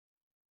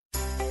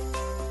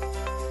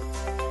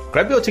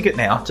Grab your ticket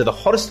now to the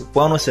hottest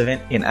wellness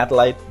event in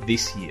Adelaide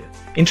this year.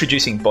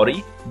 Introducing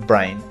Body,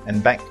 Brain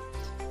and Bank.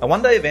 A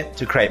one-day event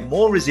to create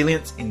more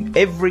resilience in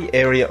every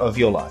area of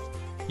your life.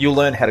 You'll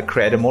learn how to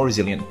create a more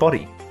resilient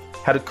body,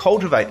 how to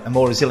cultivate a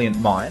more resilient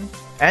mind,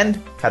 and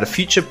how to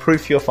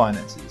future-proof your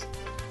finances.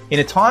 In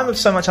a time of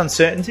so much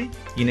uncertainty,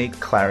 you need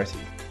clarity.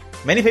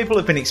 Many people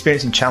have been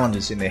experiencing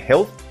challenges in their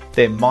health,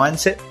 their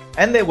mindset,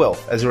 and their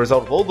wealth as a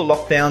result of all the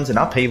lockdowns and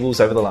upheavals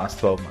over the last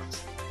 12 months.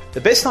 The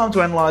best time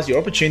to analyse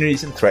your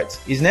opportunities and threats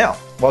is now,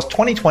 whilst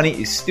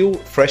 2020 is still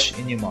fresh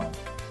in your mind.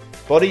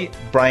 Body,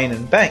 Brain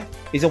and Bank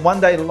is a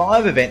one-day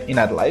live event in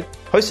Adelaide,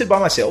 hosted by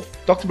myself,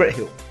 Dr. Brett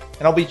Hill,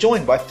 and I'll be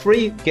joined by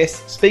 3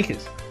 guest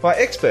speakers by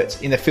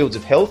experts in the fields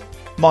of health,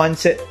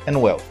 mindset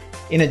and wealth,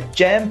 in a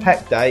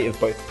jam-packed day of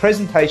both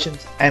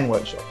presentations and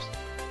workshops.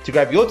 To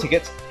grab your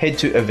tickets, head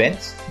to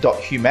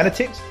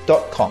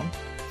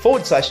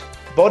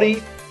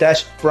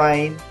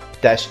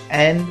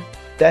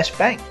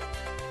events.humanitics.com/body-brain-and-bank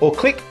or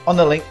click on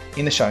the link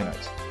in the show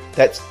notes.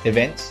 That's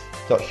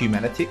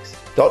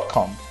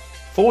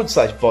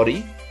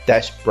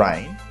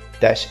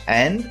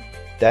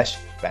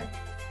events.humanitics.com/body-brain-and-bank.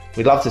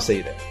 We'd love to see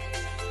you there.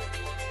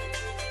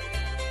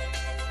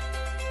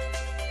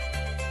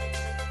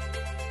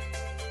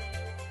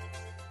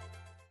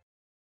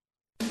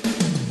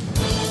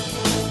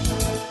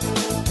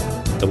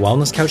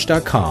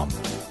 TheWellnessCouch.com,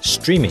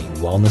 streaming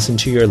wellness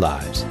into your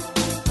lives.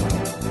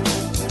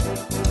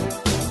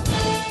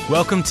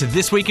 Welcome to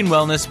This Week in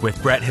Wellness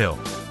with Brett Hill.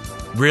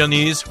 Real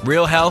news,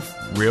 real health,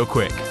 real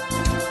quick.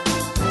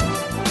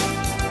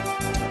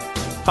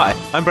 Hi,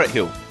 I'm Brett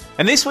Hill.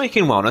 And this week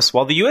in Wellness,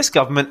 while the US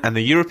government and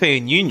the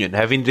European Union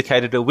have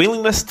indicated a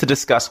willingness to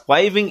discuss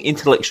waiving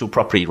intellectual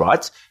property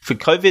rights for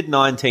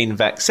COVID-19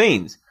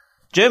 vaccines,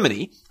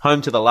 Germany,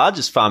 home to the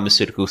largest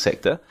pharmaceutical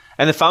sector,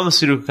 and the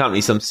pharmaceutical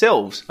companies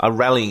themselves are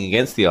rallying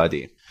against the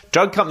idea.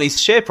 Drug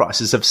companies' share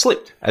prices have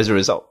slipped as a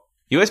result.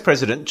 US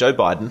President Joe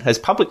Biden has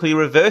publicly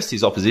reversed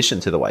his opposition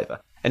to the waiver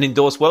and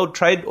endorsed World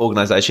Trade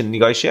Organization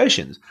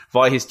negotiations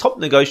via his top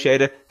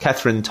negotiator,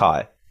 Catherine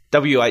Tai.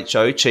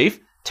 WHO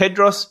Chief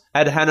Tedros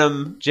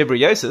Adhanom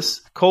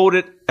Ghebreyesus called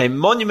it a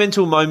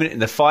monumental moment in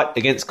the fight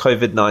against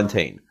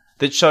COVID-19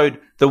 that showed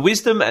the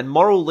wisdom and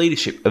moral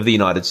leadership of the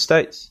United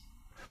States.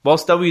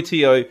 Whilst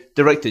WTO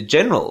Director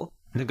General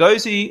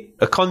Ngozi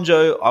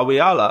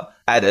Okonjo-Iweala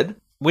added,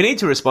 "We need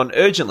to respond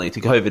urgently to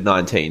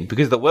COVID-19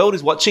 because the world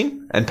is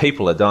watching and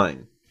people are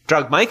dying."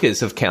 Drug makers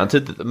have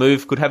countered that the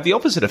move could have the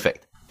opposite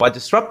effect by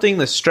disrupting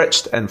the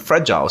stretched and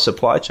fragile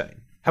supply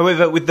chain.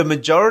 However, with the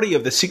majority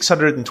of the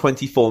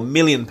 624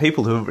 million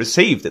people who have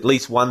received at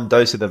least one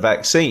dose of the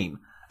vaccine,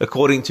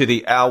 according to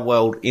the Our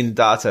World in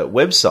Data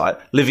website,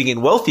 living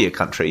in wealthier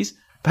countries,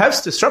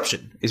 perhaps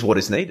disruption is what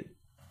is needed.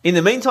 In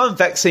the meantime,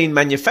 vaccine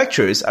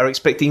manufacturers are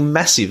expecting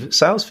massive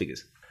sales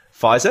figures.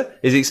 Pfizer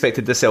is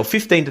expected to sell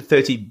 $15 to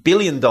 $30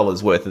 billion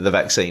worth of the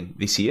vaccine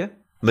this year.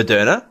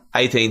 Moderna,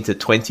 $18 to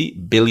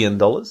 $20 billion.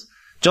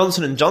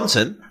 Johnson &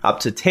 Johnson, up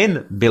to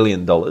 $10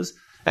 billion.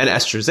 And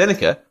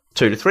AstraZeneca, $2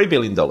 to $3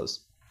 billion.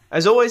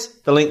 As always,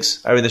 the links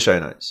are in the show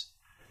notes.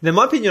 Now,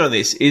 my opinion on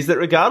this is that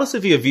regardless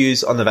of your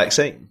views on the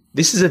vaccine,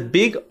 this is a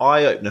big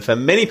eye-opener for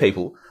many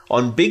people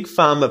on big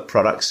pharma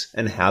products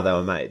and how they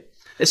were made.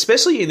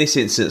 Especially in this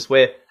instance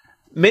where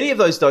many of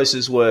those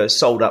doses were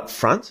sold up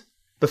front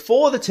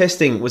before the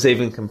testing was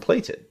even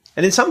completed.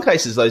 And in some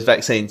cases, those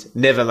vaccines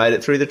never made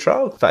it through the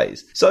trial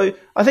phase. So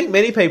I think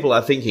many people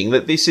are thinking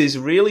that this is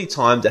really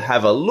time to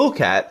have a look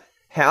at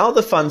how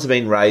the funds have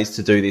been raised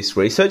to do this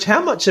research,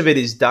 how much of it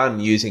is done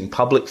using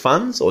public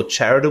funds or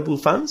charitable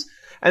funds,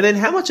 and then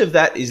how much of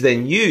that is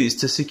then used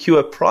to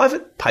secure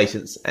private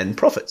patents and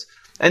profits.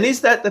 And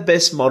is that the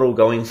best model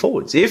going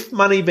forwards? If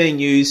money being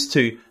used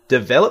to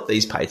develop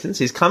these patents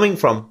is coming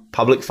from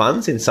public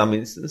funds in some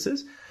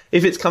instances,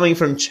 if it's coming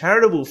from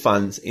charitable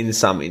funds in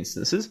some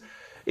instances,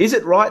 is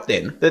it right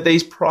then that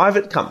these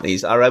private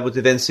companies are able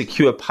to then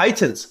secure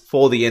patents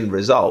for the end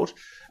result,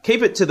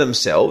 keep it to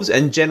themselves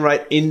and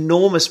generate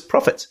enormous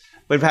profits?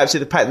 When perhaps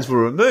if the patents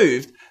were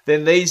removed,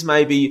 then these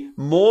may be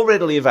more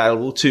readily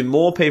available to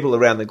more people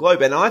around the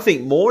globe. And I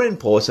think more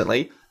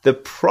importantly, the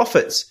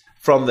profits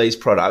from these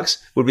products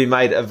would be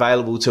made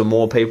available to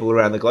more people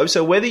around the globe.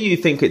 So whether you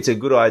think it's a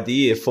good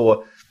idea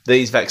for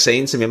these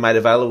vaccines to be made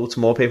available to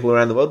more people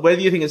around the world,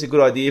 whether you think it's a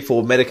good idea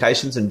for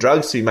medications and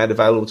drugs to be made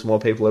available to more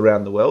people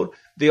around the world,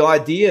 the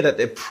idea that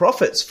the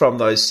profits from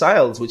those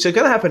sales, which are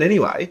going to happen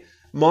anyway,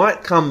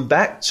 might come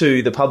back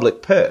to the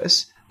public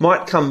purse,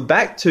 might come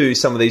back to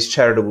some of these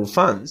charitable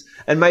funds,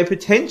 and may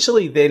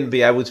potentially then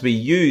be able to be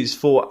used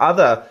for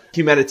other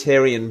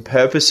humanitarian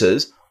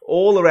purposes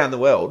all around the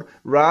world,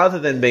 rather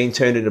than being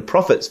turned into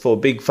profits for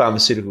big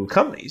pharmaceutical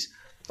companies,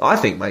 I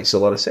think makes a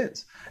lot of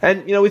sense.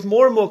 And, with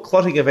more and more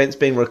clotting events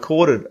being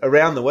recorded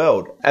around the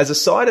world as a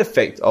side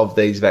effect of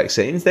these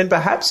vaccines, then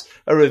perhaps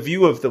a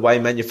review of the way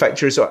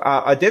manufacturers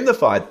are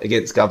identified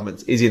against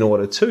governments is in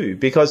order too.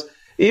 Because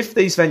if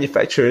these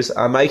manufacturers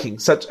are making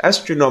such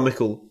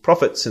astronomical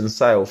profits and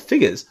sale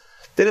figures,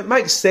 then it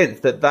makes sense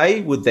that they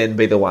would then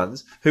be the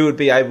ones who would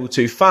be able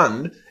to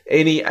fund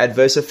any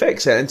adverse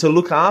effects and to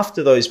look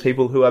after those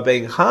people who are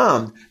being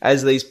harmed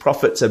as these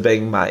profits are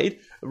being made,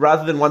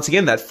 rather than, once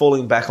again, that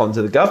falling back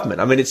onto the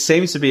government. I mean, it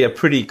seems to be a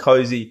pretty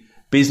cozy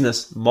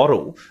business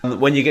model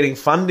when you're getting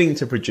funding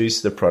to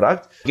produce the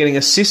product, getting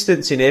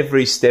assistance in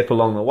every step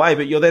along the way,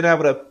 but you're then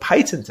able to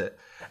patent it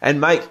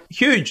and make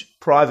huge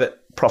private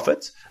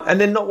profits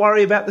and then not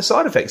worry about the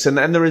side effects and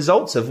the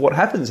results of what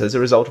happens as a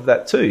result of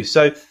that too.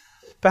 So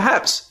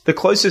perhaps the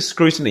closest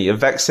scrutiny of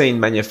vaccine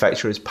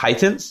manufacturers'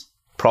 patents,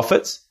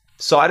 profits,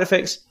 side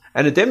effects,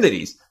 and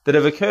indemnities that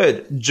have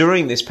occurred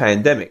during this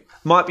pandemic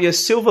might be a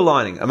silver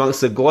lining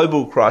amongst the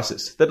global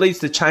crisis that leads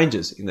to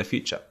changes in the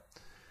future.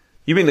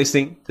 You've been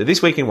listening to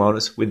This Week in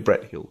Wellness with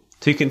Brett Hill.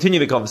 To continue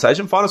the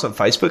conversation, find us on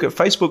Facebook at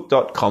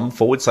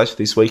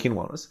facebook.com/This Week in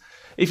Wellness.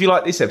 If you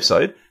like this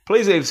episode,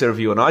 please leave us a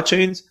review on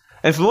iTunes.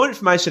 And for more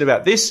information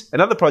about this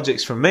and other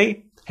projects from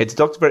me, head to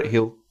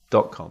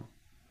drbretthill.com.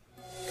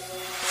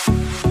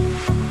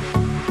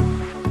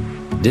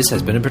 This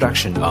has been a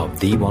production of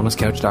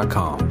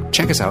TheWellnessCouch.com.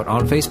 Check us out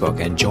on Facebook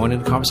and join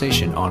in the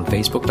conversation on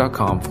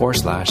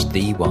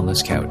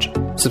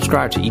Facebook.com/TheWellnessCouch.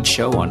 Subscribe to each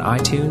show on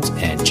iTunes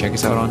and check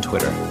us out on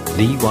Twitter.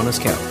 The Wellness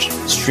Couch,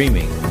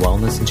 streaming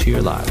wellness into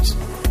your lives.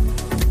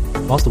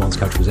 Whilst the Wellness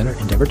Couch presenter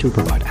endeavor to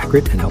provide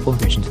accurate and helpful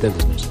information to their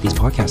listeners, these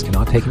podcasts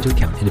cannot take into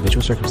account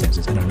individual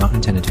circumstances and are not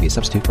intended to be a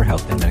substitute for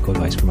health and medical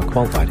advice from a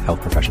qualified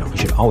health professional. You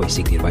should always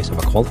seek the advice of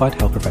a qualified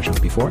health professional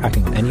before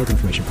acting on any of the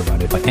information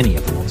provided by any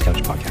of the Wellness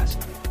Couch podcasts.